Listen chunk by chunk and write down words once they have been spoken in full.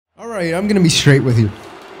right, I'm going to be straight with you.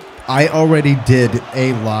 I already did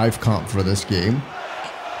a live comp for this game,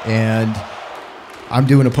 and I'm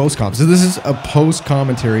doing a post comp. So this is a post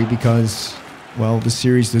commentary because, well, the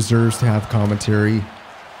series deserves to have commentary.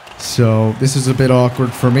 So this is a bit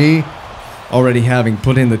awkward for me. Already having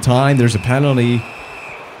put in the time, there's a penalty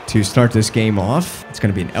to start this game off. It's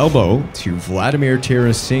going to be an elbow to Vladimir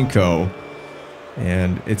Tarasenko.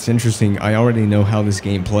 And it's interesting, I already know how this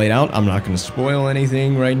game played out. I'm not going to spoil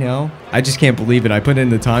anything right now. I just can't believe it. I put in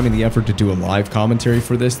the time and the effort to do a live commentary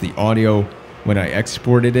for this. The audio, when I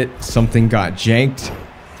exported it, something got janked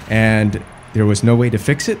and there was no way to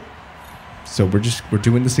fix it. So we're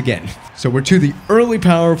doing this again. So we're to the early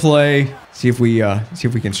power play. See if we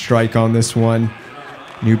can strike on this one.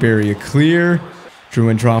 Newberry a clear.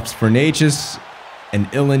 Druin drops for Natchez. An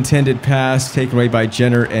ill-intended pass taken away by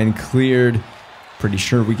Jenner and cleared. Pretty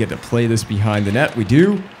sure we get to play this behind the net. We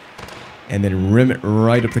do. And then rim it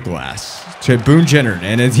right up the glass to Boone Jenner.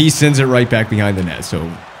 And he sends it right back behind the net.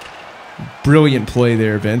 So brilliant play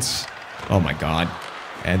there, Vince. Oh my God.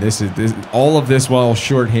 And this is all of this while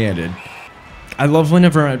shorthanded. I love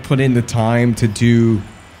whenever I put in the time to do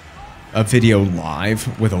a video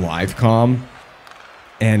live with a live comm.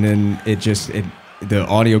 And then the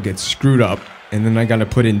audio gets screwed up. And then I got to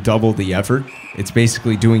put in double the effort. It's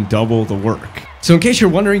basically doing double the work. So in case you're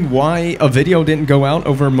wondering why a video didn't go out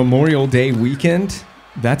over Memorial Day weekend,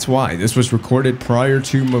 that's why. This was recorded prior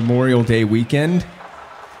to Memorial Day weekend.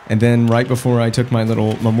 And then right before I took my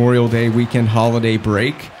little Memorial Day weekend holiday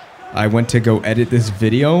break, I went to go edit this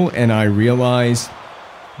video and I realized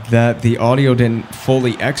that the audio didn't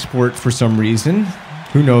fully export for some reason.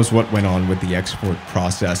 Who knows what went on with the export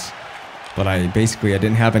process. But I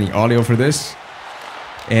didn't have any audio for this.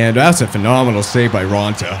 And that's a phenomenal save by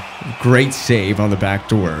Ronta. Great save on the back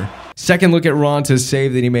door. Second look at Ronta's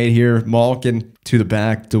save that he made here. Malkin to the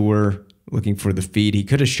back door, looking for the feed. He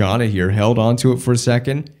could have shot it here, held onto it for a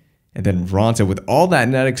second. And then Ronta, with all that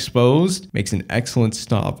net exposed, makes an excellent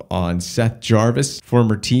stop on Seth Jarvis,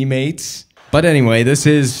 former teammates. But anyway, this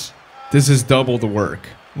is double the work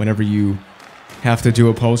whenever you have to do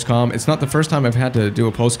a post-com. It's not the first time I've had to do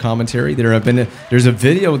a post-commentary. There's a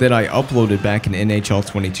video that I uploaded back in NHL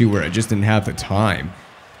 22 where I just didn't have the time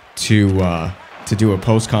to do a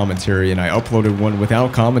post-commentary, and I uploaded one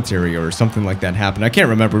without commentary or something like that happened. I can't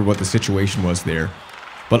remember what the situation was there.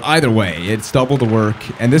 But either way, it's double the work,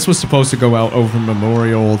 and this was supposed to go out over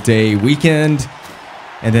Memorial Day weekend,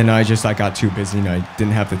 and then I got too busy and I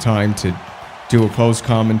didn't have the time to do a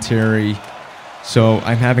post-commentary. So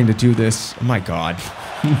I'm having to do this. Oh my God.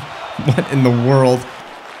 What in the world?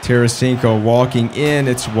 Tarasenko walking in.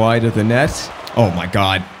 It's wide of the net. Oh my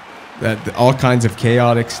God. All kinds of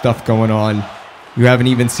chaotic stuff going on. You haven't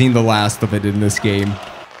even seen the last of it in this game.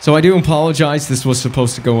 So I do apologize. This was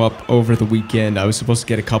supposed to go up over the weekend. I was supposed to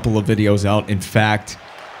get a couple of videos out, in fact.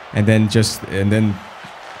 And then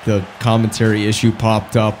the commentary issue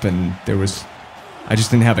popped up and I just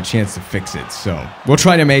didn't have a chance to fix it. So we'll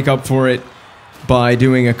try to make up for it by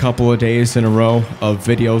doing a couple of days in a row of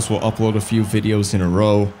videos. We'll upload a few videos in a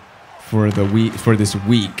row for this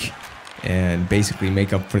week and basically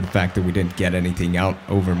make up for the fact that we didn't get anything out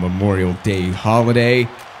over Memorial Day holiday.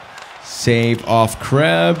 Save off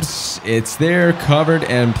Krebs. It's there, covered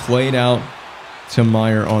and played out to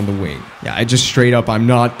Meyer on the wing. Yeah, I'm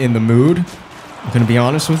not in the mood. I'm going to be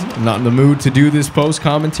honest with you. I'm not in the mood to do this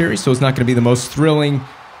post-commentary, so it's not going to be the most thrilling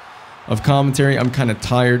of commentary. I'm kind of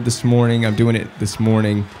tired this morning. I'm doing it this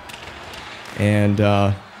morning. And,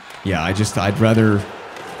 yeah, I'd rather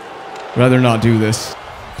not do this.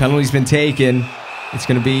 Penalty's been taken. It's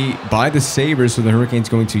going to be by the Sabres, so the Hurricanes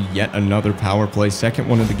going to yet another power play. Second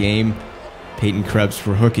one of the game. Peyton Krebs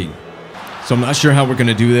for hooking. So I'm not sure how we're going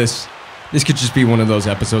to do this. This could just be one of those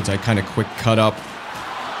episodes I kind of quick cut up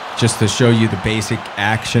just to show you the basic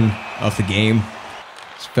action of the game.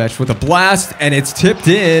 It's fetched with a blast, and it's tipped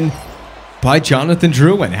in by Jonathan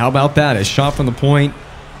Drouin. How about that? A shot from the point,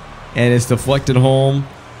 and it's deflected home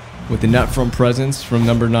with the net from presence from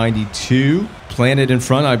number 92. Planted in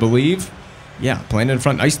front, I believe. Yeah, planted in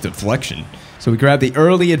front. Nice deflection. So we grab the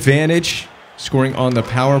early advantage, scoring on the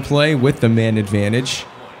power play with the man advantage.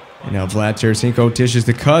 And now Vlad Tarasenko dishes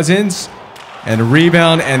to Cousins. And a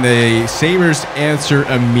rebound, and the Sabres answer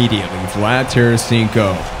immediately. Vlad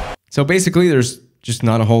Tarasenko. So basically, there's just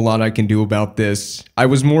not a whole lot I can do about this. I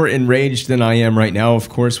was more enraged than I am right now, of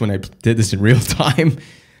course, when I did this in real time.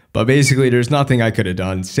 But basically, there's nothing I could have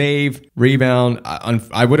done. Save, rebound.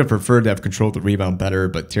 I would have preferred to have controlled the rebound better,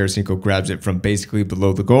 but Tarasenko grabs it from basically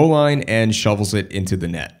below the goal line and shovels it into the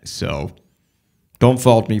net. So Don't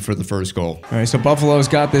fault me for the first goal. All right, so Buffalo's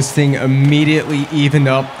got this thing immediately evened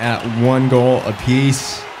up at 1 goal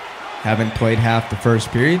apiece. Haven't played half the first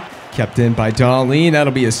period. Kept in by Goalie, and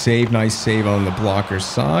that'll be a save. Nice save on the blocker's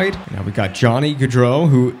side. Now we got Johnny Gaudreau,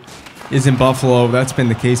 who is in Buffalo. That's been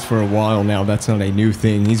the case for a while now. That's not a new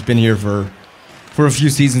thing. He's been here for a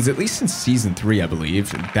few seasons, at least since season 3, I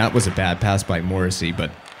believe. And that was a bad pass by Morrissey,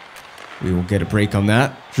 but we will get a break on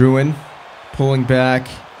that. Druin pulling back.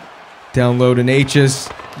 Down low to Natchez.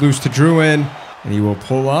 Loose to Druin. And he will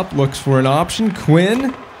pull up. Looks for an option.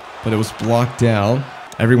 Quinn. But it was blocked down.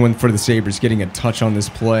 Everyone for the Sabres getting a touch on this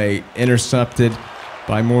play. Intercepted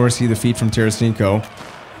by Morrissey. The feed from Tarasenko.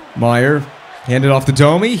 Meyer handed off to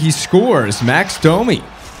Domi. He scores. Max Domi.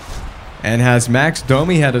 And has Max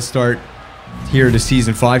Domi had a start here to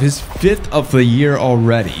season 5. His 5th of the year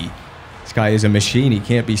already. This guy is a machine. He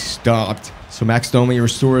can't be stopped. So Max Domi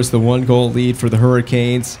restores the 1-goal lead for the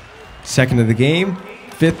Hurricanes. 2nd of the game.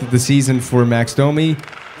 5th of the season for Max Domi.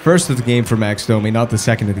 1st of the game for Max Domi. Not the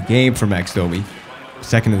 2nd of the game for Max Domi.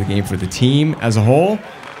 2nd of the game for the team as a whole.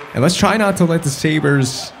 And let's try not to let the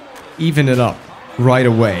Sabres even it up right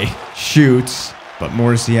away. Shoots. But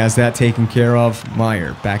Morrissey has that taken care of.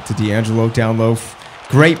 Meyer back to D'Angelo down low.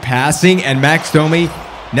 Great passing. And Max Domi,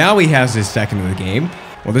 now he has his 2nd of the game.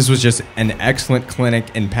 Well, this was just an excellent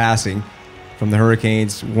clinic in passing from the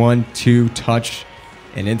Hurricanes. 1-2 touch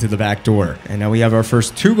and into the back door. And now we have our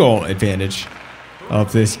first 2-goal advantage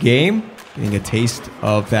of this game. Getting a taste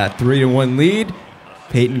of that 3-1 lead.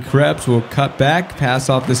 Peyton Krebs will cut back, pass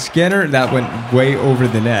off the Skinner. That went way over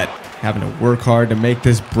the net. Having to work hard to make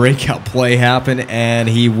this breakout play happen, and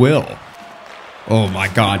he will. Oh my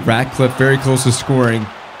God, Ratcliffe very close to scoring.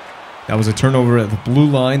 That was a turnover at the blue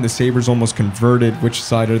line. The Sabres almost converted. Which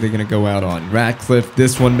side are they going to go out on? Ratcliffe,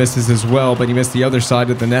 this one misses as well, but he missed the other side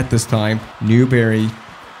of the net this time. Newberry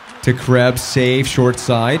to Krebs, save, short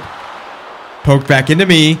side. Poke back into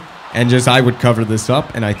me, and just I would cover this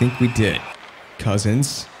up, and I think we did.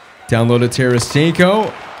 Cousins, down low to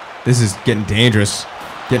Tarasenko. This is getting dangerous.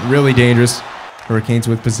 Getting really dangerous. Hurricanes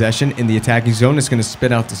with possession in the attacking zone. It's going to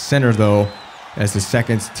spit out to center, though, as the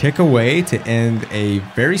seconds tick away to end a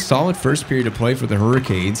very solid first period of play for the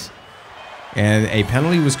Hurricanes. And a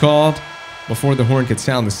penalty was called before the horn could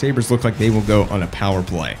sound. The Sabres look like they will go on a power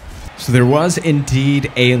play. So there was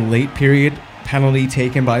indeed a late period penalty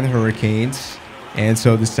taken by the Hurricanes. And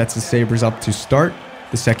so this sets the Sabres up to start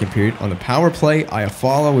the second period on the power play.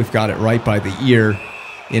 Iafallo, we've got it right by the ear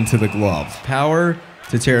into the glove. Power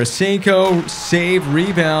to Tarasenko, save,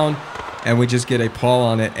 rebound, and we just get a paw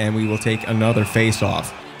on it, and we will take another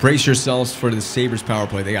face-off. Brace yourselves for the Sabres power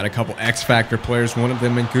play. They got a couple X-Factor players, one of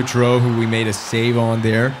them in Gaudreau, who we made a save on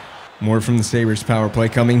there. More from the Sabres power play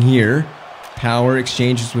coming here. Power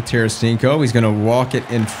exchanges with Tarasenko. He's going to walk it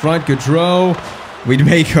in front. Gaudreau, we'd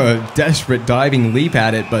make a desperate diving leap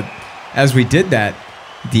at it, but as we did that,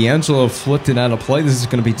 D'Angelo flipped it out of play. This is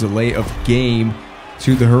going to be delay of game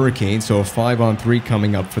to the Hurricanes, so a 5-on-3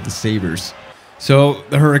 coming up for the Sabres. So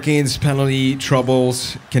the Hurricanes' penalty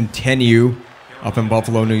troubles continue up in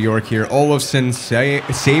Buffalo, New York here. Olofsson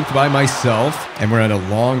saved by myself, and we're at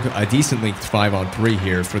a decent length 5-on-3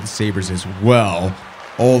 here for the Sabres as well.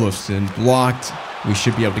 Olofsson blocked. We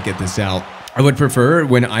should be able to get this out. I would prefer,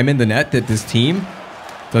 when I'm in the net, that this team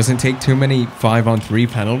doesn't take too many 5-on-3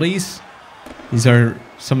 penalties. These are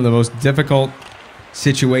some of the most difficult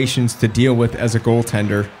situations to deal with as a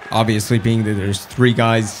goaltender. Obviously, being that there's 3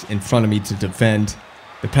 guys in front of me to defend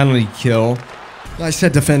the penalty kill. I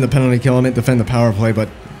said defend the penalty kill. I meant defend the power play, but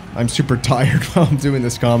I'm super tired while I'm doing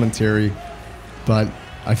this commentary. But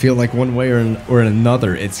I feel like one way or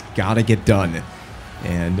another, it's got to get done.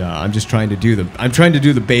 And I'm just trying to do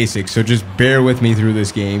the basics. So just bear with me through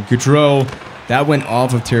this game. Gaudreau, that went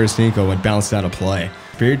off of Tarasenko and bounced out of play.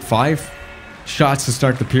 Period 5 shots to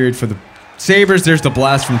start the period for the Sabres. There's the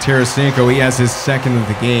blast from Tarasenko. He has his 2nd of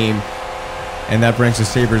the game. And that brings the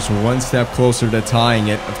Sabres one step closer to tying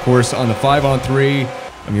it. Of course, on the 5-on-3,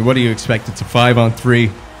 I mean, what do you expect? It's a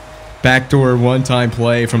 5-on-3 backdoor one-time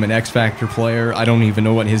play from an X-Factor player. I don't even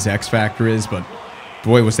know what his X-Factor is, but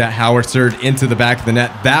boy, was that howitzered into the back of the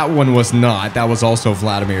net. That one was not. That was also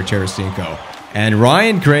Vladimir Tarasenko. And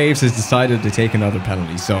Ryan Graves has decided to take another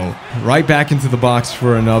penalty. So right back into the box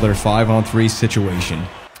for another 5-on-3 situation.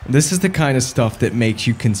 This is the kind of stuff that makes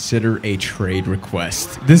you consider a trade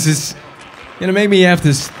request. This is going to make me have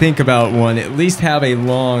to think about one, at least have a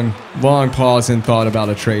long pause and thought about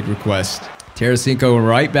a trade request. Tarasenko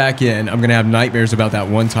right back in. I'm going to have nightmares about that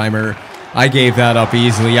one-timer. I gave that up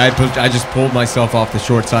easily. I just pulled myself off the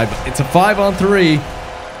short side. But it's a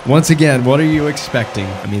 5-on-3. Once again, what are you expecting?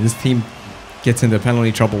 I mean, this team gets into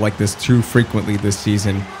penalty trouble like this too frequently this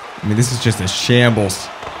season. I mean, this is just a shambles.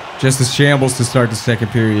 Just a shambles to start the second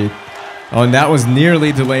period. Oh, and that was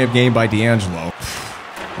nearly delay of game by D'Angelo.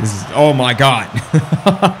 Oh my God.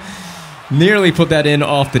 Nearly put that in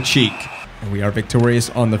off the cheek. And we are victorious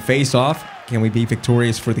on the face-off. Can we be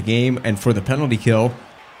victorious for the game and for the penalty kill?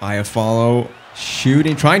 Iafallo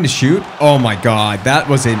shooting, trying to shoot. Oh my God, that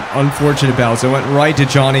was an unfortunate bounce. It went right to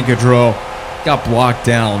Johnny Gaudreau. Got blocked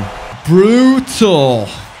down. Brutal.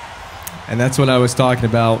 And that's what I was talking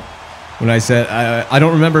about when I said, I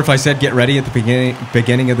don't remember if I said get ready at the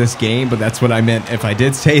beginning of this game, but that's what I meant. If I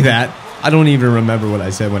did say that, I don't even remember what I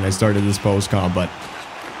said when I started this post-com, but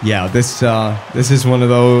yeah, this is one of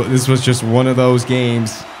those. This was just one of those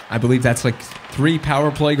games. I believe that's like 3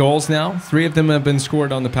 power play goals now. 3 of them have been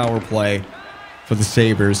scored on the power play for the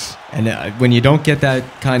Sabres. And when you don't get that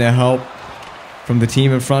kind of help from the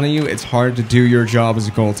team in front of you, it's hard to do your job as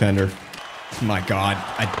a goaltender. My God,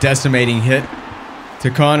 a decimating hit to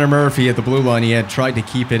Connor Murphy at the blue line. He had tried to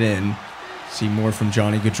keep it in. See more from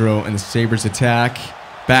Johnny Gaudreau and the Sabres attack.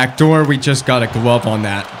 Backdoor, we just got a glove on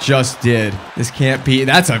that. Just did. This can't be.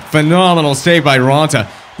 That's a phenomenal save by Ronta.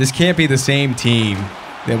 This can't be the same team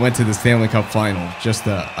that went to the Stanley Cup final just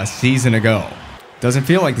a season ago. Doesn't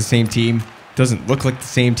feel like the same team. Doesn't look like the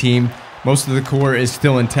same team. Most of the core is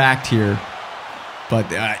still intact here. But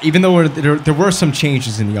even though there were some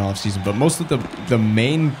changes in the offseason, but most of the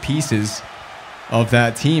main pieces of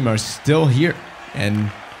that team are still here.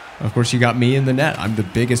 And of course, you got me in the net. I'm the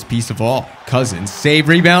biggest piece of all. Cousins, save,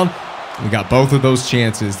 rebound. We got both of those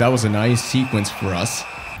chances. That was a nice sequence for us.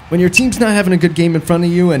 When your team's not having a good game in front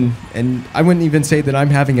of you, and I wouldn't even say that I'm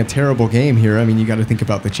having a terrible game here. I mean, you got to think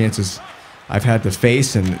about the chances I've had to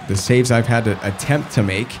face and the saves I've had to attempt to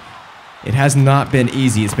make. It has not been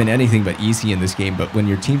easy. It's been anything but easy in this game. But when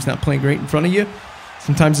your team's not playing great in front of you,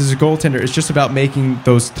 sometimes as a goaltender, it's just about making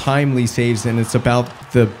those timely saves, and it's about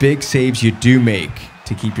the big saves you do make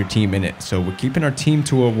to keep your team in it. So we're keeping our team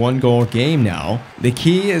to a 1-goal game now. The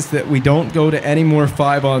key is that we don't go to any more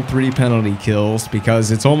 5-on-3 penalty kills,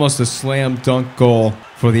 because it's almost a slam dunk goal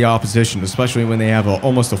for the opposition, especially when they have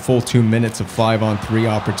almost a full 2 minutes of 5-on-3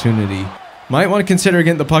 opportunity. Might want to consider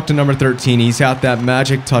getting the puck to number 13. He's got that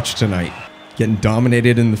magic touch tonight. Getting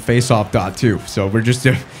dominated in the face-off dot too. So we're just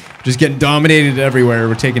getting dominated everywhere.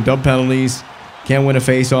 We're taking dumb penalties. Can't win a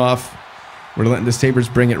face-off. We're letting the Sabres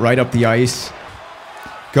bring it right up the ice.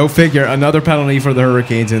 Go figure, another penalty for the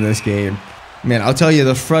Hurricanes in this game. Man, I'll tell you,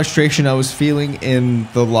 the frustration I was feeling in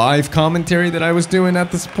the live commentary that I was doing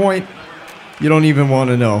at this point, you don't even want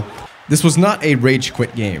to know. This was not a rage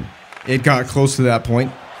quit game. It got close to that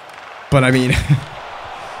point. But, I mean,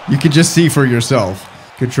 you can just see for yourself.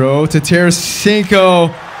 Gaudreau to Tarasenko.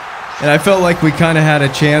 And I felt like we kind of had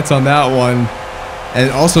a chance on that one. And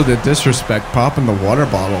also the disrespect, popping the water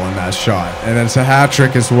bottle on that shot. And then it's a hat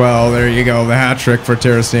trick as well. There you go, the hat trick for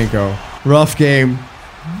Tarasenko. Rough game.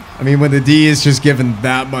 I mean, when the D is just given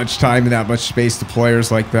that much time and that much space to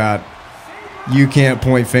players like that, you can't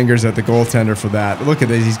point fingers at the goaltender for that. Look at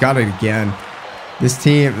this, he's got it again. This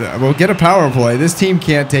team, we'll get a power play. This team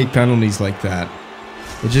can't take penalties like that.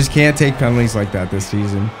 It just can't take penalties like that this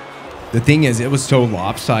season. The thing is, it was so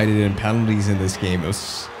lopsided in penalties in this game. It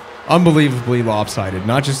was unbelievably lopsided,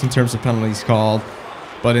 not just in terms of penalties called,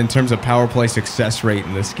 but in terms of power play success rate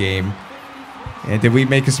in this game. And did we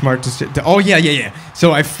make a smart decision? Oh, yeah.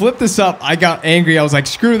 So I flipped this up. I got angry. I was like,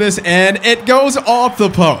 screw this. And it goes off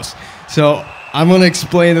the post. So I'm going to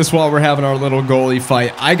explain this while we're having our little goalie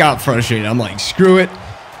fight. I got frustrated. I'm like, screw it.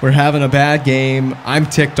 We're having a bad game. I'm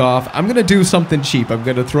ticked off. I'm going to do something cheap. I'm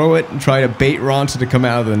going to throw it and try to bait Ronta to come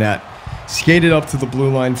out of the net. Skate it up to the blue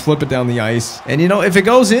line, flip it down the ice. And, you know, if it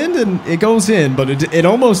goes in, then it goes in. But it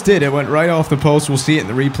almost did. It went right off the post. We'll see it in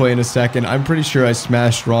the replay in a second. I'm pretty sure I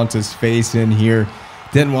smashed Ronta's face in here.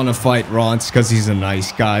 Didn't want to fight Ronts because he's a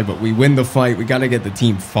nice guy. But we win the fight. We got to get the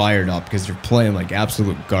team fired up because they're playing like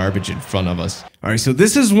absolute garbage in front of us. All right, so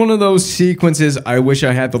this is one of those sequences. I wish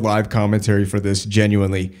I had the live commentary for this,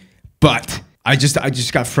 genuinely. But I just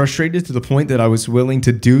got frustrated to the point that I was willing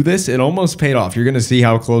to do this. It almost paid off. You're going to see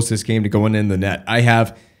how close this came to going in the net. I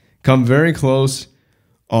have come very close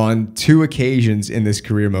on 2 occasions in this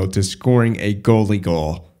career mode to scoring a goalie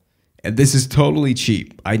goal. And this is totally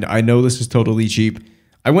cheap. I know this is totally cheap.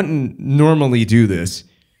 I wouldn't normally do this.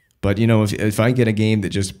 But, you know, if I get a game that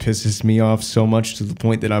just pisses me off so much to the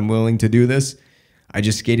point that I'm willing to do this, I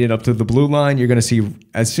just skate it up to the blue line. You're going to see,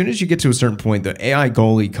 as soon as you get to a certain point, the AI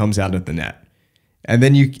goalie comes out of the net. And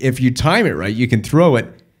then if you time it right, you can throw it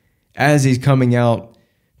as he's coming out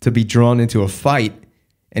to be drawn into a fight,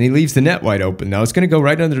 and he leaves the net wide open. Now, it's going to go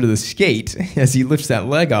right under the skate as he lifts that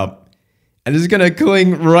leg up, And it's going to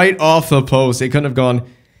cling right off the post. It couldn't have gone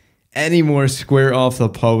any more square off the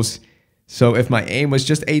post. So if my aim was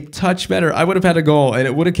just a touch better, I would have had a goal and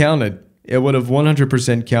it would have counted. It would have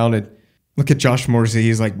 100% counted. Look at Josh Morrissey.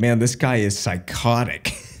 He's like, man, this guy is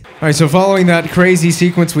psychotic. All right, so following that crazy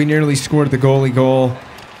sequence, we nearly scored the goalie goal.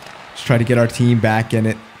 Just try to get our team back in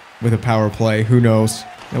it with a power play. Who knows?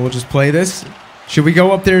 And we'll just play this. Should we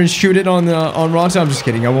go up there and shoot it on Ronta? I'm just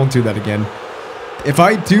kidding. I won't do that again. If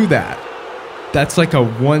I do that, that's like a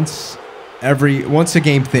once a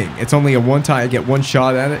game thing. It's only a one time. I get one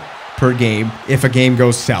shot at it per game if a game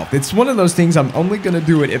goes south. It's one of those things I'm only going to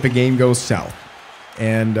do it if a game goes south.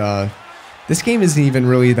 And this game isn't even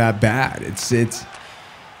really that bad.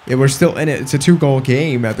 We're still in it. It's a 2-goal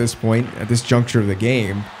game at this point, at this juncture of the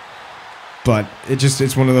game. But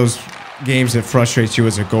it's one of those games that frustrates you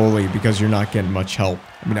as a goalie because you're not getting much help.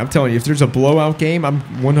 I mean, I'm telling you, if there's a blowout game, I'm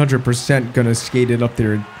 100% going to skate it up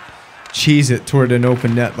there and cheese it toward an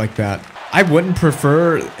open net like that. I wouldn't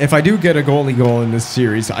prefer, if I do get a goalie goal in this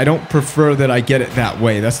series, I don't prefer that I get it that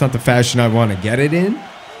way. That's not the fashion I want to get it in.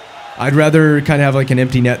 I'd rather kind of have like an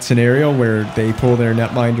empty net scenario where they pull their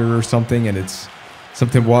netminder or something and it's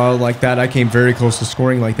something wild like that. I came very close to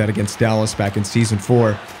scoring like that against Dallas back in Season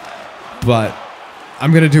 4. But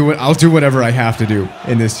I'm going to do it. I'll do whatever I have to do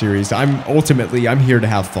in this series. I'm here to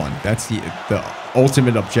have fun. That's the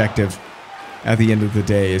ultimate objective at the end of the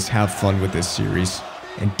day is have fun with this series.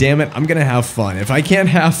 And damn it, I'm going to have fun. If I can't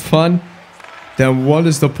have fun, then what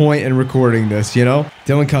is the point in recording this, you know?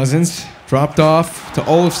 Dylan Cousins dropped off to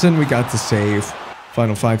Olofsson. We got the save.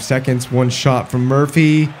 Final 5 seconds. One shot from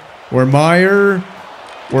Murphy or Meyer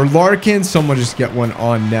or Larkin. Someone just get one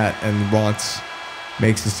on net and Rantz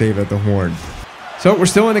makes the save at the horn. So we're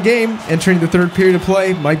still in the game. Entering the third period of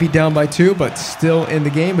play. Might be down by 2, but still in the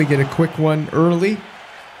game. We get a quick one early.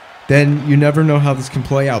 Then you never know how this can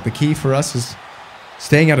play out. The key for us is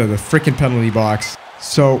staying out of the freaking penalty box.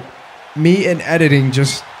 So me and editing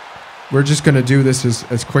we're just going to do this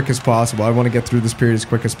as quick as possible. I want to get through this period as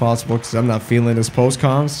quick as possible because I'm not feeling this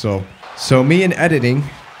post-coms. So me and editing,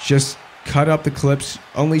 just cut up the clips,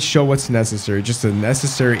 only show what's necessary, just a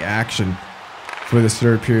necessary action for this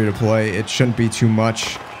third period of play. It shouldn't be too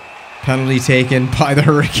much. Penalty taken by the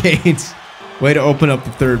Hurricanes. Way to open up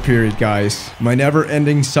the third period, guys. My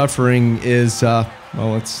never-ending suffering is,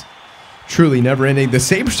 well, it's truly never-ending. The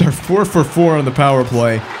Sabres are 4 for 4 on the power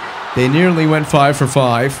play. They nearly went 5 for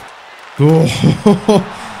 5.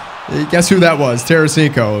 Oh, guess who that was?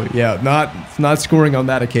 Tarasenko. Yeah, not scoring on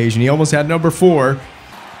that occasion. He almost had number 4.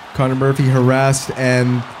 Connor Murphy harassed,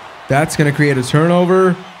 and that's going to create a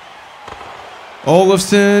turnover.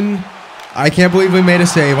 Olofsson. I can't believe we made a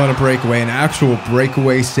save on a breakaway. An actual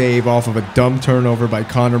breakaway save off of a dumb turnover by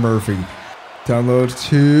Connor Murphy. Download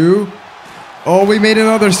to... Oh, we made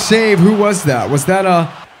another save. Who was that?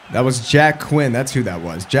 That was Jack Quinn. That's who that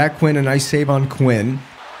was. Jack Quinn, a nice save on Quinn.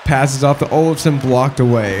 Passes off to Olofsson, blocked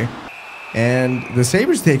away. And the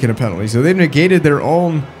Sabres taking a penalty. So they've negated their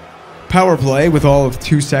own power play with all of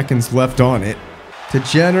 2 seconds left on it. To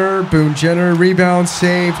Jenner, Boone Jenner, rebound,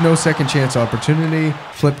 save, no second chance opportunity.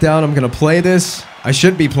 Flip down, I'm going to play this. I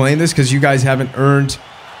should be playing this because you guys haven't earned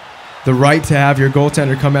the right to have your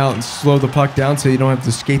goaltender come out and slow the puck down so you don't have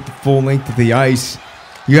to skate the full length of the ice.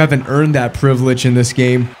 You haven't earned that privilege in this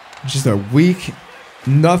game. Just a weak,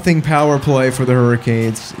 nothing power play for the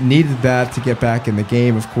Hurricanes. Needed that to get back in the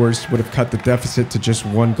game. Of course, would have cut the deficit to just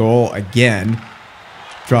 1 goal again.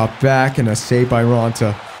 Dropped back and a save by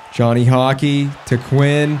Ronta. Johnny Hockey to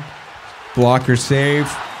Quinn. Blocker save.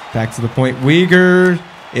 Back to the point. Uyghur.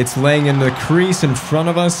 It's laying in the crease in front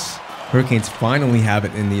of us. Hurricanes finally have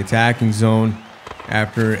it in the attacking zone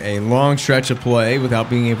after a long stretch of play without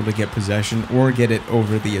being able to get possession or get it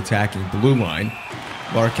over the attacking blue line.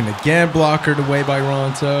 Larkin again blockered away by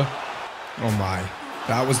Ronta. Oh my.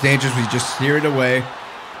 That was dangerous. We just steered away.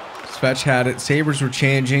 Svetch had it. Sabres were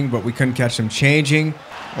changing, but we couldn't catch them changing.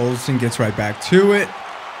 Olsen gets right back to it.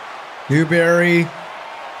 Newberry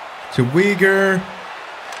to Uyghur.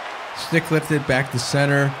 Stick lifted back to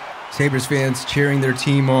center. Sabres fans cheering their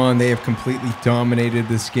team on. They have completely dominated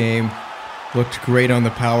this game. Looked great on the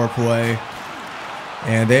power play.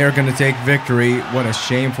 And they are going to take victory. What a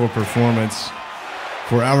shameful performance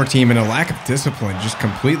for our team, and a lack of discipline just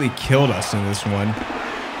completely killed us in this one.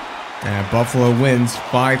 And Buffalo wins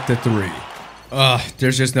 5-3.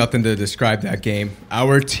 There's just nothing to describe that game.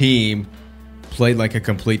 Our team played like a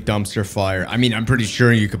complete dumpster fire. I mean, I'm pretty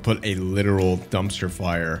sure you could put a literal dumpster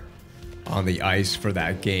fire on the ice for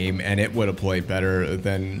that game, and it would have played better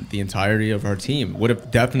than the entirety of our team. Would have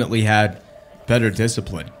definitely had better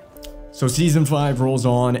discipline. So Season 5 rolls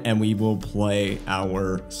on, and we will play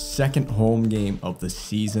our second home game of the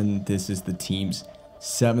season. This is the team's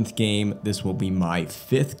 7th game. This will be my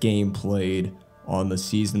 5th game played on the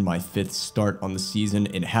season, my 5th start on the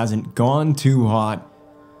season. It hasn't gone too hot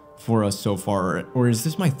for us so far. Or is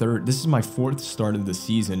this my 3rd? This is my 4th start of the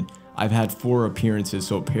season. I've had 4 appearances,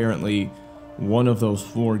 so apparently one of those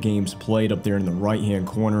 4 games played up there in the right-hand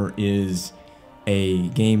corner is a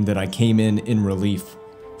game that I came in relief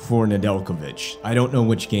for Nedeljkovic. I don't know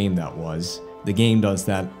which game that was. The game does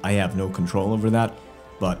that. I have no control over that.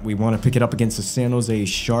 But we want to pick it up against the San Jose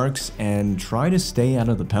Sharks and try to stay out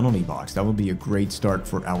of the penalty box. That would be a great start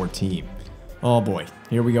for our team. Oh boy,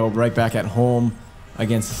 here we go, right back at home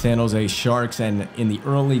against the San Jose Sharks. And in the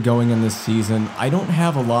early going in this season, I don't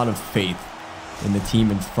have a lot of faith in the team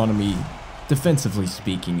in front of me, defensively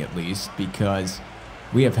speaking at least, because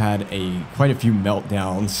we have had quite a few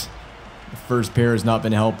meltdowns. The first pair has not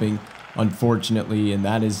been helping, unfortunately, and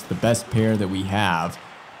that is the best pair that we have,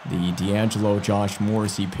 the D'Angelo-Josh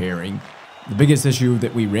Morrissey pairing. The biggest issue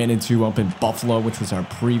that we ran into up in Buffalo, which was our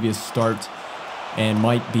previous start and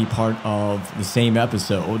might be part of the same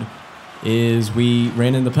episode, is we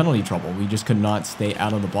ran into penalty trouble. We just could not stay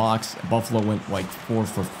out of the box. Buffalo went like 4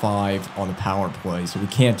 for 5 on the power play, so we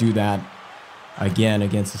can't do that again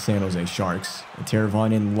against the San Jose Sharks.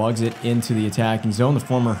 Teravainen lugs it into the attacking zone. The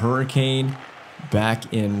former Hurricane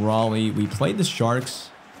back in Raleigh. We played the Sharks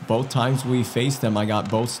both times we faced them. I got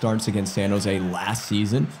both starts against San Jose last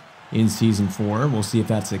season in Season 4. We'll see if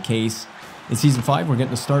that's the case. In Season 5, we're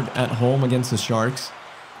getting to start at home against the Sharks.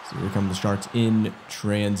 So here come the Sharks in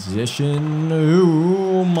transition.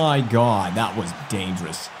 Oh my God, that was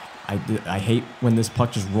dangerous. I hate when this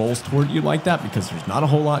puck just rolls toward you like that because there's not a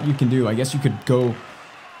whole lot you can do. I guess you could go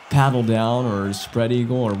paddle down or spread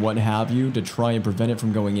eagle or what have you to try and prevent it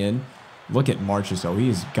from going in. Look at Marchessault. He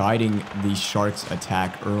is guiding the Sharks'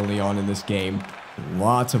 attack early on in this game.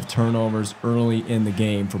 Lots of turnovers early in the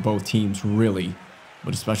game for both teams, really,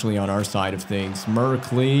 but especially on our side of things.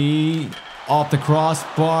 Merkley off the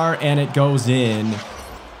crossbar, and it goes in.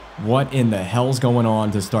 What in the hell's going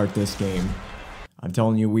on to start this game? I'm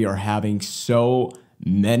telling you, we are having so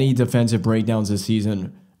many defensive breakdowns this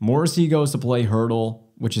season. Morrissey goes to play Hurdle,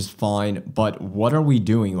 which is fine, but what are we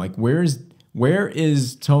doing? Like, where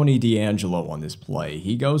is Tony DeAngelo on this play?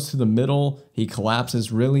 He goes to the middle, he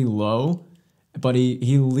collapses really low, but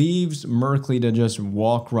he leaves Merkley to just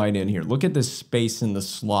walk right in here. Look at this space in the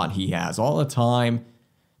slot he has. All the time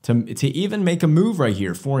to even make a move right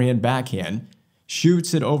here. Forehand, backhand.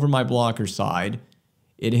 Shoots it over my blocker side.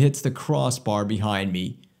 It hits the crossbar behind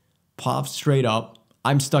me, pops straight up.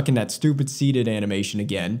 I'm stuck in that stupid seated animation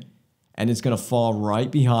again, and it's going to fall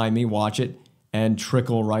right behind me, watch it, and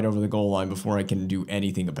trickle right over the goal line before I can do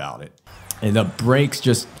anything about it. And the breaks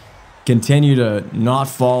just continue to not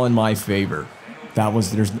fall in my favor.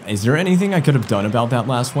 Is there anything I could have done about that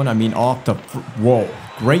last one? I mean, whoa,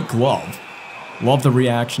 great glove. Love the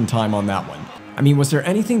reaction time on that one. I mean, was there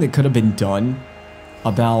anything that could have been done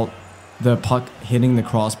about the puck hitting the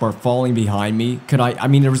crossbar, falling behind me? I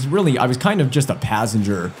mean, I was kind of just a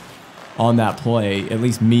passenger on that play, at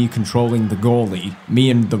least me controlling the goalie,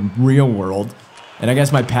 me in the real world. And I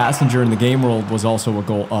guess my passenger in the game world was also a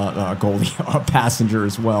goalie, a passenger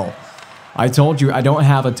as well. I told you, I don't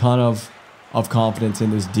have a ton of confidence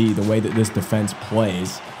in this D, the way that this defense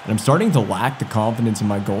plays. And I'm starting to lack the confidence in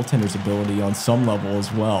my goaltender's ability on some level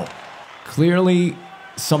as well. Clearly,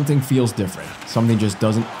 something feels different. Something just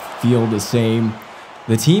doesn't feel the same.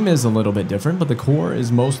 The team is a little bit different, but the core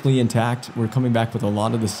is mostly intact. We're coming back with a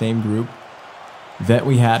lot of the same group that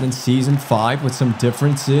we had in Season 5 with some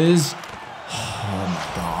differences. Oh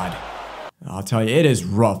my God. I'll tell you, it is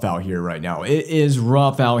rough out here right now. It is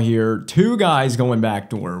rough out here. 2 guys going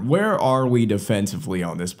backdoor. Where are we defensively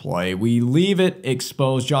on this play? We leave it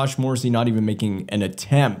exposed. Josh Morrissey not even making an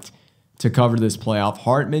attempt to cover this playoff.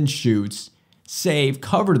 Hartman shoots. Save.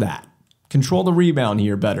 Cover that. Control the rebound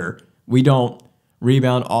here better. We don't.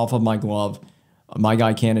 Rebound off of my glove. My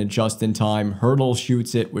guy can't adjust in time. Hurdle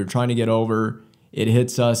shoots it. We're trying to get over. It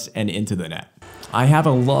hits us and into the net. I have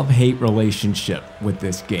a love-hate relationship with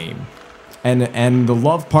this game. And the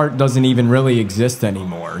love part doesn't even really exist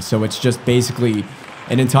anymore. So it's just basically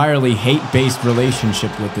an entirely hate-based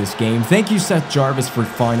relationship with this game. Thank you, Seth Jarvis, for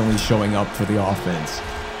finally showing up for the offense.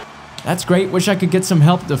 That's great. Wish I could get some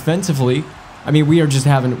help defensively. I mean, we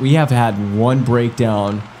have had one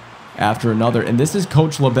breakdown after another, and this is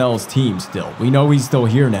Coach LaBelle's team still. We know he's still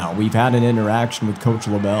here now. We've had an interaction with Coach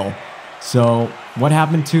LaBelle. So what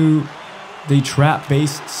happened to the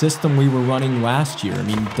trap-based system we were running last year. I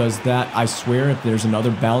mean, does that, I swear, if there's another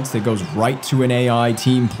bounce that goes right to an AI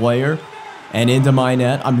team player and into my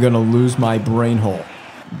net, I'm going to lose my brain hole.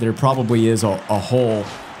 There probably is a hole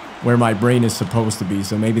where my brain is supposed to be,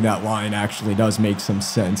 so maybe that line actually does make some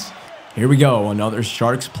sense. Here we go, another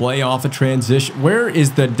Sharks play off a transition. Where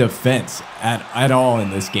is the defense at all in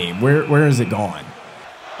this game? Where is it gone?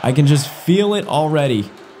 I can just feel it already.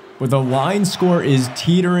 Where the line score is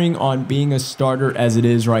teetering on being a starter as it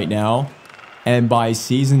is right now. And by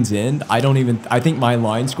season's end, I think my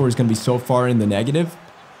line score is going to be so far in the negative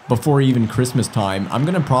before even Christmas time. I'm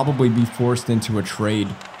going to probably be forced into a trade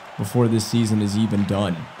before this season is even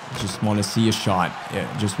done. Just want to see a shot.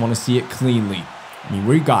 Yeah, just want to see it cleanly. I mean,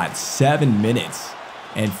 we got 7 minutes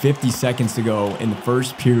and 50 seconds to go in the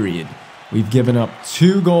first period. We've given up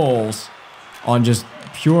 2 goals on just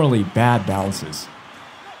purely bad bounces.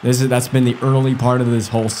 That's been the early part of this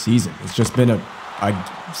whole season. It's just been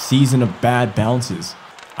a season of bad bounces.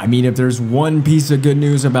 I mean, if there's one piece of good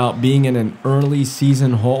news about being in an early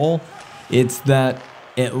season hole, it's that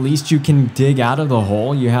at least you can dig out of the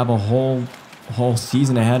hole. You have a whole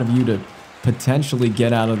season ahead of you to potentially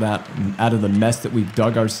get out of the mess that we've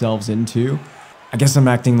dug ourselves into. I guess I'm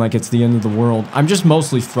acting like it's the end of the world. I'm just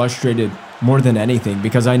mostly frustrated more than anything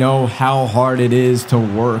because I know how hard it is to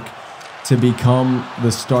work to become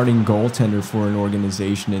the starting goaltender for an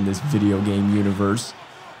organization in this video game universe.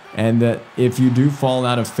 And that if you do fall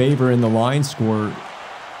out of favor in the line score,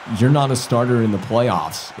 you're not a starter in the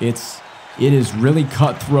playoffs. It is really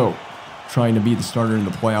cutthroat trying to be the starter in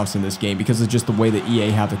the playoffs in this game because it's just the way that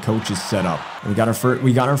EA have the coaches set up. We got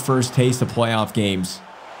our first taste of playoff games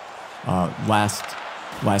last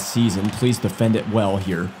season. Please defend it well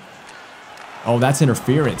here. Oh, that's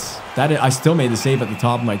interference. I still made the save at the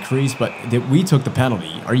top of my crease, but we took the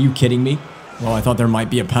penalty. Are you kidding me? Well, I thought there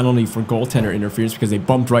might be a penalty for goaltender interference because they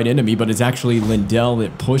bumped right into me, but it's actually Lindell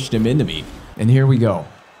that pushed him into me. And here we go.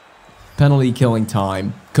 Penalty killing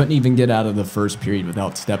time. Couldn't even get out of the first period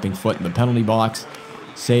without stepping foot in the penalty box.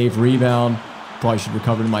 Save, rebound. Probably should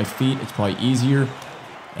recover to my feet. It's probably easier.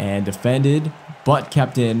 And defended, but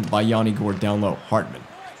kept in by Yanni Gord down low. Hartman.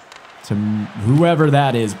 To whoever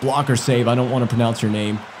that is. Blocker save. I don't want to pronounce your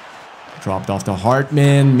name. Dropped off to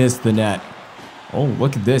Hartman. Missed the net. Oh,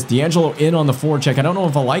 look at this. D'Angelo in on the forecheck. I don't know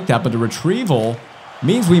if I like that, but the retrieval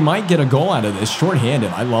means we might get a goal out of this.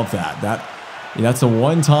 Short-handed. I love that. That's the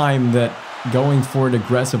one time that going for it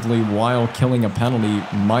aggressively while killing a penalty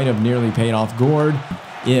might have nearly paid off. Gord,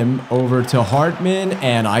 over to Hartman,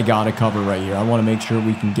 and I got a cover right here. I want to make sure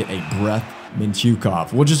we can get a breath.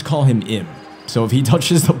 Mintyukov. We'll just call him Im. So if he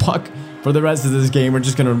touches the puck for the rest of this game, we're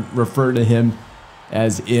just going to refer to him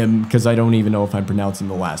as Im because I don't even know if I'm pronouncing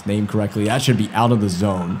the last name correctly. That should be out of the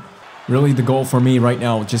zone. Really, the goal for me right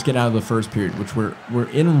now is just get out of the first period, which we're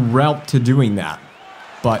en route to doing that.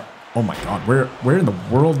 But oh my God, where in the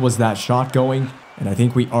world was that shot going? And I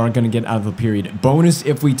think we are going to get out of the period. Bonus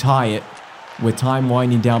if we tie it with time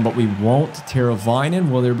winding down, but we won't.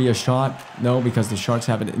 Teravainen, will there be a shot? No, because the Sharks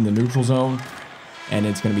have it in the neutral zone. And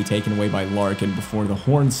it's going to be taken away by Larkin before the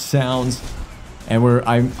horn sounds. And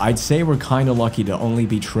I'd say we're kind of lucky to only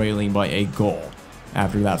be trailing by a goal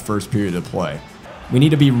after that first period of play. We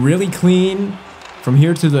need to be really clean from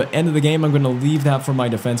here to the end of the game. I'm going to leave that for my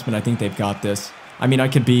defensemen. I think they've got this. I mean, I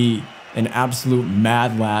could be an absolute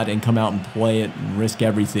mad lad and come out and play it and risk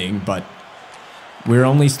everything, but we're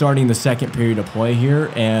only starting the second period of play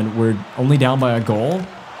here, and we're only down by a goal.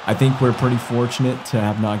 I think we're pretty fortunate to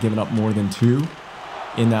have not given up more than 2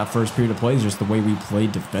 in that first period of play. It's just the way we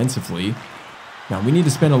played defensively. Now, we need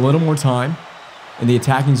to spend a little more time in the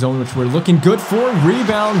attacking zone, which we're looking good for.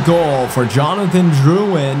 Rebound goal for Jonathan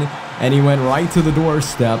Drouin, and he went right to the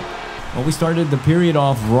doorstep. Well, we started the period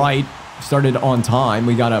off right. Started on time.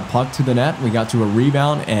 We got a puck to the net. We got to a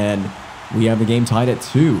rebound, and we have the game tied at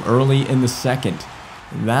 2 early in the second.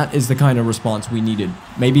 That is the kind of response we needed.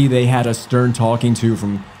 Maybe they had a stern talking to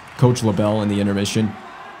from Coach LaBelle in the intermission,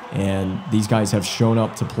 and these guys have shown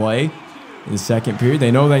up to play in the second period.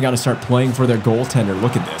 They know they got to start playing for their goaltender.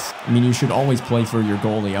 Look at this. I mean, you should always play for your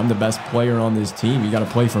goalie. I'm the best player on this team. You got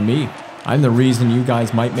to play for me. I'm the reason you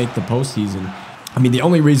guys might make the postseason. I mean, the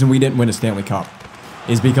only reason we didn't win a Stanley Cup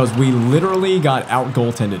is because we literally got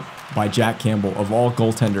out-goaltended by Jack Campbell. Of all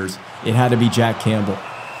goaltenders, it had to be Jack Campbell.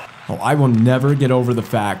 Oh, I will never get over the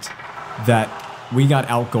fact that we got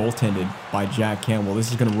out-goaltended by Jack Campbell. This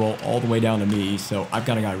is going to roll all the way down to me, so I've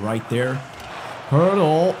got a guy right there.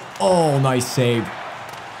 Hurdle. Oh, nice save.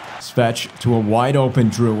 Svetch to a wide-open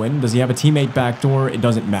Drouin. Does he have a teammate backdoor? It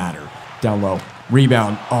doesn't matter. Down low.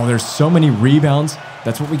 Rebound. Oh, there's so many rebounds.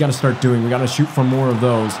 That's what we got to start doing. We got to shoot for more of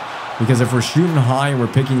those. Because if we're shooting high and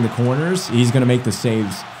we're picking the corners, he's going to make the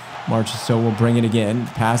saves. Marchessault will bring it again.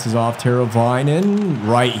 Passes off Teravainen.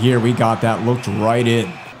 Right here, we got that. Looked right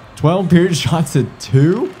in. 12 period shots to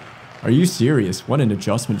 2? Are you serious? What an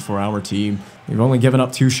adjustment for our team. We've only given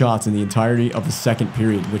up 2 shots in the entirety of the second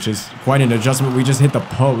period, which is quite an adjustment. We just hit the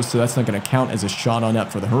post, so that's not going to count as a shot on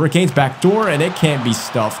net for the Hurricanes. Back door, and it can't be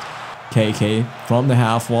stuffed. KK from the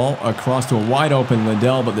half wall across to a wide open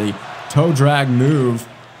Lindell, but the toe drag move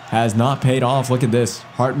has not paid off. Look at this.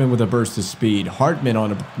 Hartman with a burst of speed. Hartman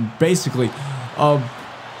on a basically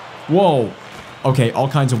whoa. Okay, all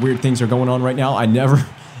kinds of weird things are going on right now. I never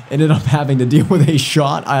ended up having to deal with a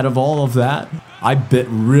shot out of all of that. I bit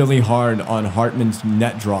really hard on Hartman's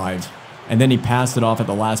net drive, and then he passed it off at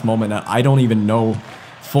the last moment. I don't even know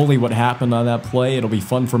fully what happened on that play. It'll be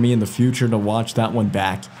fun for me in the future to watch that one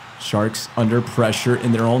back. Sharks under pressure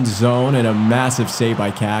in their own zone, and a massive save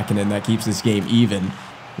by Kakin, and that keeps this game even.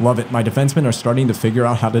 Love it. My defensemen are starting to figure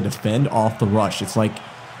out how to defend off the rush. It's like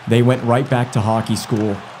they went right back to hockey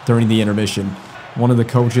school during the intermission. One of the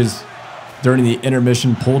coaches during the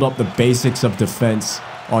intermission pulled up the basics of defense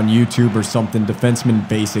on YouTube or something, defenseman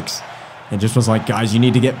basics, and just was like, guys, you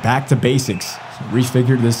need to get back to basics.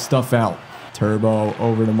 Refigured this stuff out. Turbo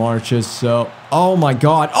over to Marches. So, oh my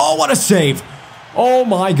God. Oh, what a save. Oh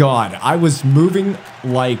my God. I was moving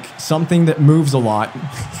like something that moves a lot,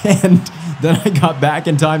 and then I got back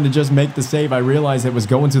in time to just make the save. I realized it was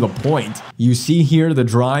going to the point. You see here the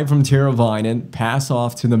drive from Teravainen, pass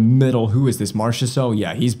off to the middle. Who is this, Marchessault?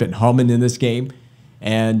 Yeah, he's been humming in this game,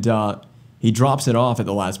 and he drops it off at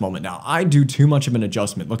the last moment. Now, I do too much of an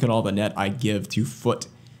adjustment. Look at all the net I give to Foot,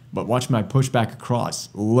 but watch my push back across.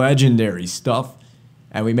 Legendary stuff,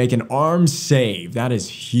 and we make an arm save. That is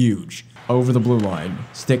huge. Over the blue line,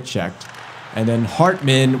 stick checked, and then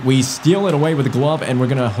Hartman, we steal it away with the glove, and we're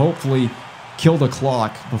going to hopefully kill the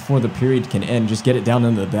clock before the period can end. Just get it down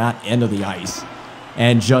into that end of the ice,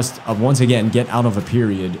 and just once again get out of a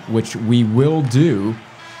period, which we will do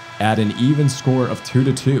at an even score of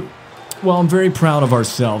 2-2. Well, I'm very proud of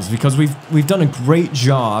ourselves because we've done a great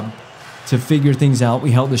job to figure things out.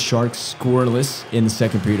 We held the Sharks scoreless in the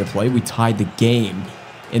second period of play. We tied the game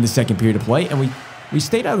in the second period of play, and we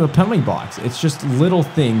stayed out of the penalty box. It's just little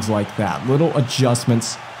things like that, little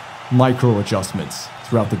adjustments, micro adjustments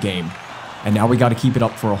throughout the game. And now we got to keep it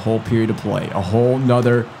up for a whole period of play, a whole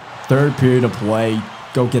nother third period of play.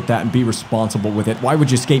 Go get that and be responsible with it. Why would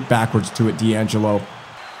you skate backwards to it, D'Angelo?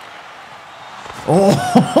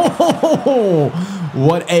 Oh,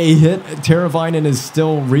 what a hit. Teravainen is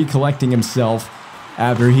still recollecting himself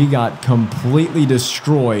after he got completely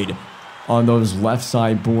destroyed on those left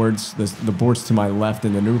side boards, the boards to my left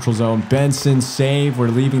in the neutral zone. Benson save. We're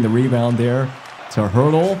leaving the rebound there to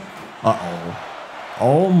Hurdle. Uh-oh.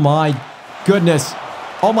 Oh my goodness.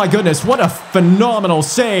 Oh my goodness. What a phenomenal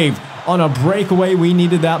save on a breakaway. We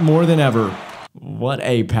needed that more than ever. What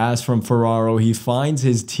a pass from Ferraro. He finds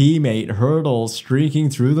his teammate Hurdle streaking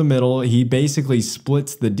through the middle. He basically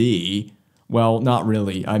splits the D. Well, not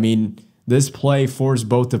really. I mean, this play forced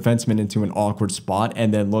both defensemen into an awkward spot,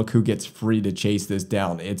 and then look who gets free to chase this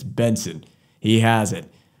down. It's Benson. He has it.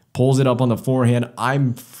 Pulls it up on the forehand.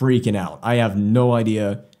 I'm freaking out. I have no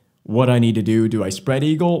idea what I need to do. Do I spread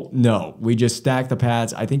eagle? No. We just stack the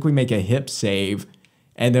pads. I think we make a hip save,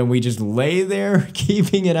 and then we just lay there,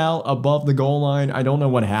 keeping it out above the goal line. I don't know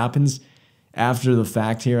what happens after the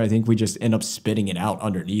fact here. I think we just end up spitting it out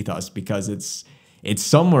underneath us because it's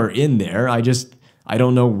somewhere in there. I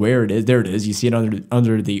don't know where it is. There it is. You see it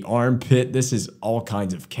under the armpit. This is all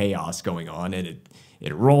kinds of chaos going on, and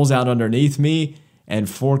it rolls out underneath me and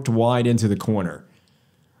forked wide into the corner.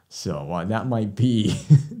 So that might be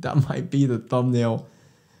the thumbnail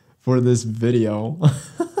for this video.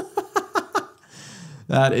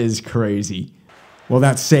 That is crazy. Well,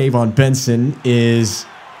 that save on Benson is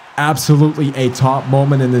absolutely a top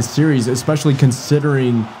moment in this series, especially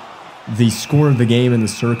considering the score of the game and the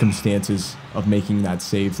circumstances of making that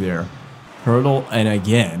save there. Hurdle, and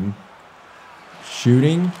again,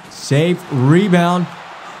 shooting, save, rebound.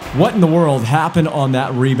 What in the world happened on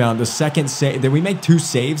that rebound? The second save, did we make 2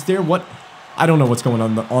 saves there? What? I don't know what's going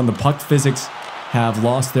on the puck. Physics have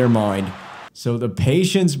lost their mind. So the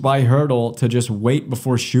patience by Hurdle to just wait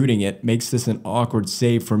before shooting it makes this an awkward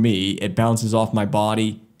save for me. It bounces off my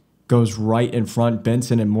body, goes right in front.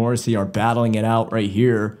 Benson and Morrissey are battling it out right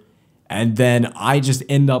here. And then I just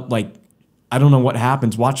end up like, I don't know what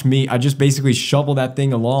happens. Watch me. I just basically shovel that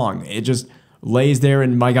thing along. It just lays there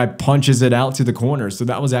and my guy punches it out to the corner. So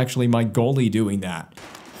that was actually my goalie doing that.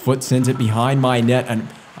 Foot sends it behind my net. And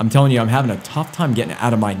I'm telling you, I'm having a tough time getting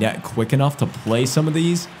out of my net quick enough to play some of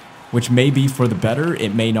these. which may be for the better.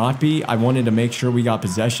 It may not be. I wanted to make sure we got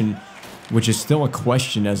possession, which is still a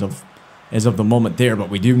question as of the moment there, but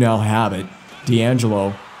we do now have it.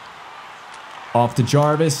 D'Angelo off to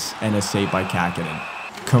Jarvis, and a save by Kakinen.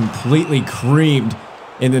 Completely creamed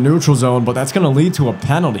in the neutral zone, but that's going to lead to a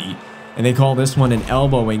penalty, and they call this one an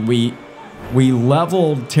elbowing. We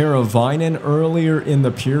leveled Teravainen earlier in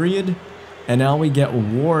the period, and now we get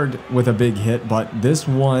Ward with a big hit, but this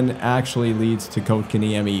one actually leads to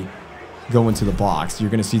Kotkaniemi going to the box. You're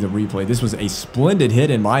going to see the replay. This was a splendid hit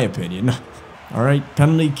in my opinion. All right,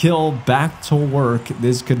 penalty kill, back to work.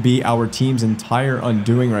 This could be our team's entire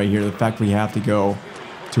undoing right here. The fact we have to go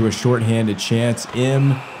to a shorthanded chance.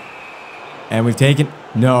 And we've taken...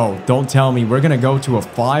 No, don't tell me. We're going to go to a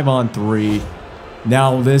 5-on-3.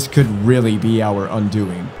 Now this could really be our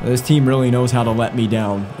undoing. This team really knows how to let me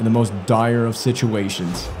down in the most dire of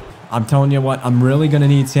situations. I'm telling you what, I'm really going to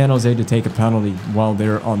need San Jose to take a penalty while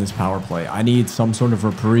they're on this power play. I need some sort of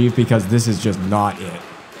reprieve because this is just not it.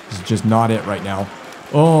 This is just not it right now.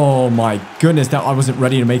 Oh my goodness, I wasn't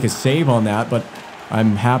ready to make a save on that, but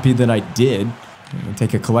I'm happy that I did. I'm going to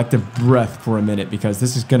take a collective breath for a minute because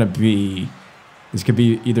this is going to be... This could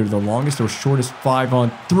be either the longest or shortest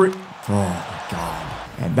 5-on-3. Oh my god.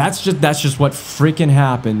 And that's just what freaking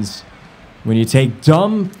happens when you take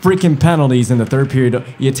dumb freaking penalties in the third period.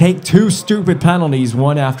 You take two stupid penalties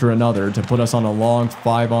one after another to put us on a long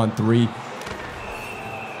 5-on-3.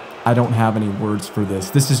 I don't have any words for this.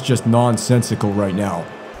 This is just nonsensical right now.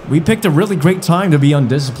 We picked a really great time to be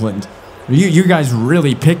undisciplined. You guys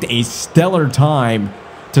really picked a stellar time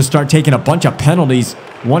to start taking a bunch of penalties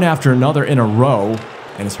one after another in a row.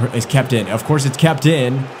 And it's kept in. Of course, it's kept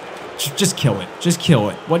in. Just kill it. Just kill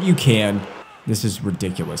it. What you can. This is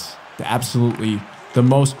ridiculous. Absolutely the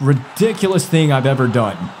most ridiculous thing I've ever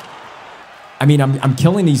done. I mean, I'm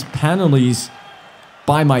killing these penalties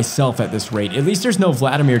by myself at this rate. At least there's no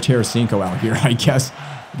Vladimir Tarasenko out here, I guess.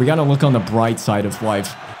 We got to look on the bright side of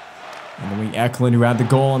life. And then we Eklund, who had the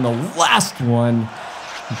goal on the last one.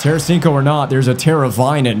 Tarasenko or not, there's a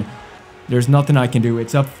Teravainen. There's nothing I can do.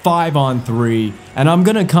 It's a 5-on-3. And I'm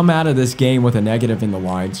going to come out of this game with a negative in the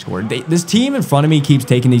line score. This team in front of me keeps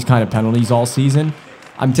taking these kind of penalties all season.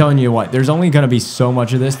 I'm telling you what, there's only going to be so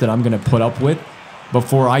much of this that I'm going to put up with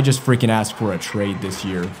before I just freaking ask for a trade this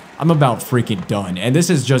year. I'm about freaking done. And this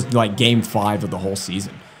is just like game 5 of the whole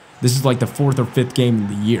season. This is like the 4th or 5th game of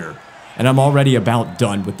the year. And I'm already about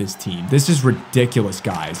done with this team. This is ridiculous,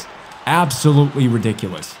 guys. Absolutely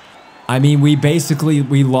ridiculous. I mean, we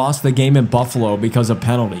lost the game in Buffalo because of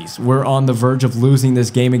penalties. We're on the verge of losing this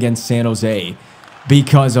game against San Jose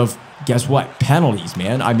because of, guess what? Penalties,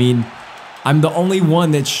 man. I mean, I'm the only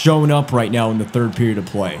one that's shown up right now in the third period of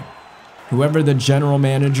play. Whoever the general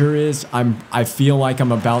manager is, I feel like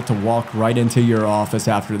I'm about to walk right into your office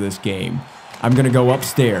after this game. I'm going to go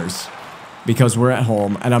upstairs because we're at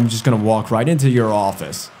home, and I'm just going to walk right into your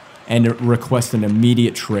office and request an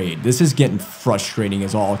immediate trade. This is getting frustrating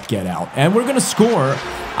as all get out. And we're going to score.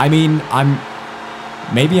 I mean,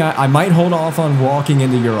 I might hold off on walking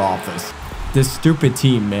into your office. This stupid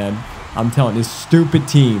team, man. I'm telling you, this stupid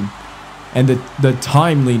team. And the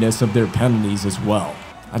timeliness of their penalties as well.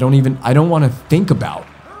 I don't want to think about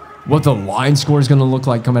what the line score is going to look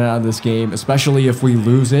like coming out of this game, especially if we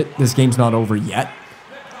lose it. This game's not over yet.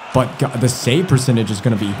 But God, the save percentage is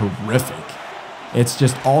going to be horrific. It's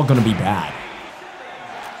just all going to be bad.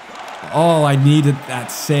 Oh, I needed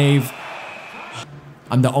that save.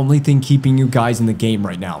 I'm the only thing keeping you guys in the game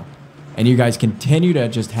right now. And you guys continue to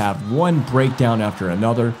just have one breakdown after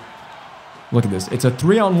another. Look at this. It's a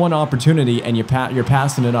 3-on-1 opportunity, and you're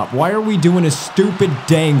passing it up. Why are we doing a stupid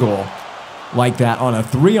dangle like that on a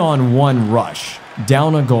 3-on-1 rush?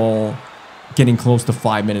 Down a goal, getting close to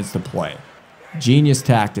 5 minutes to play. Genius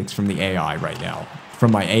tactics from the AI right now.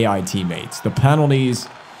 From my AI teammates. The penalties,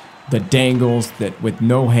 the dangles that with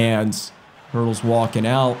no hands. Hurdles walking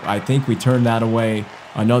out. I think we turned that away.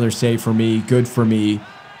 Another save for me. Good for me.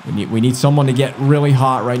 We need someone to get really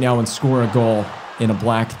hot right now and score a goal in a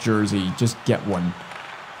black jersey. Just get one.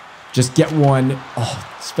 Just get one.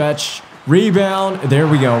 Oh, Svech. Rebound. There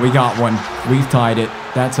we go. We got one. We've tied it.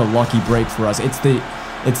 That's a lucky break for us. It's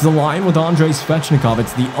the line with Andrei Svechnikov.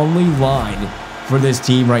 It's the only line for this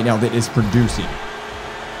team right now that is producing.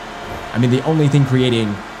 I mean, the only thing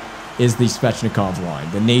creating is the Svechnikov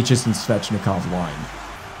line, the Natchez and Svechnikov line.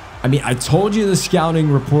 I mean, I told you the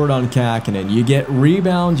scouting report on Kakinen. You get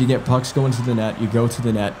rebounds, you get pucks going to the net, you go to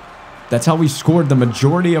the net. That's how we scored the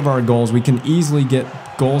majority of our goals. We can easily get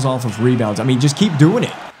goals off of rebounds. I mean, just keep doing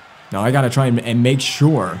it. Now, I got to try and make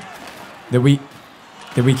sure that we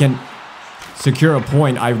can secure a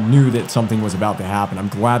point, I knew that something was about to happen. I'm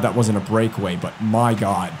glad that wasn't a breakaway, but my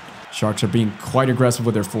God. Sharks are being quite aggressive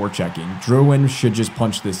with their forechecking. Drouin should just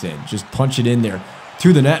punch this in. Just punch it in there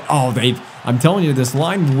to the net. Oh, I'm telling you, this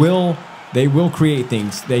line will create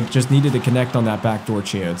things. They just needed to connect on that backdoor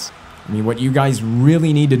chance. I mean, what you guys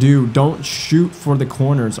really need to do, don't shoot for the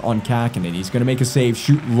corners on Kakinen. He's going to make a save.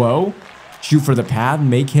 Shoot low. Shoot for the pad.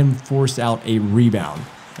 Make him force out a rebound.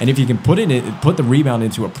 And if you can put the rebound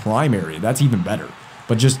into a prime area, that's even better.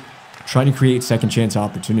 But just trying to create second chance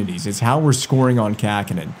opportunities. It's how we're scoring on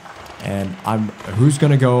Kakinen. And who's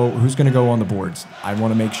gonna go on the boards? I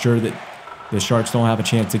want to make sure that the Sharks don't have a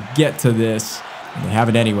chance to get to this. And they have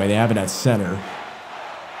it anyway. They have it at center.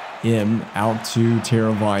 In out to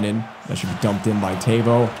Teravainen. That should be dumped in by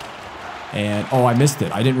Tavo. And oh, I missed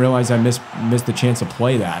it. I didn't realize I missed the chance to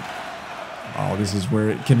play that. Oh, this is where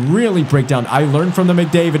it can really break down. I learned from the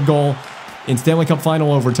McDavid goal in Stanley Cup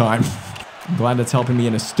final overtime. I'm glad that's helping me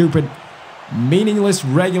in a stupid, meaningless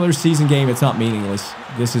regular season game. It's not meaningless.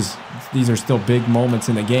 These are still big moments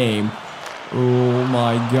in the game. Oh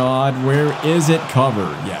my God, where is it? Cover.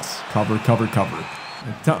 Yes, cover.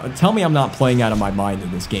 Tell me I'm not playing out of my mind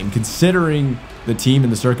in this game, considering the team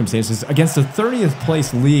and the circumstances against a 30th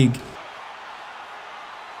place league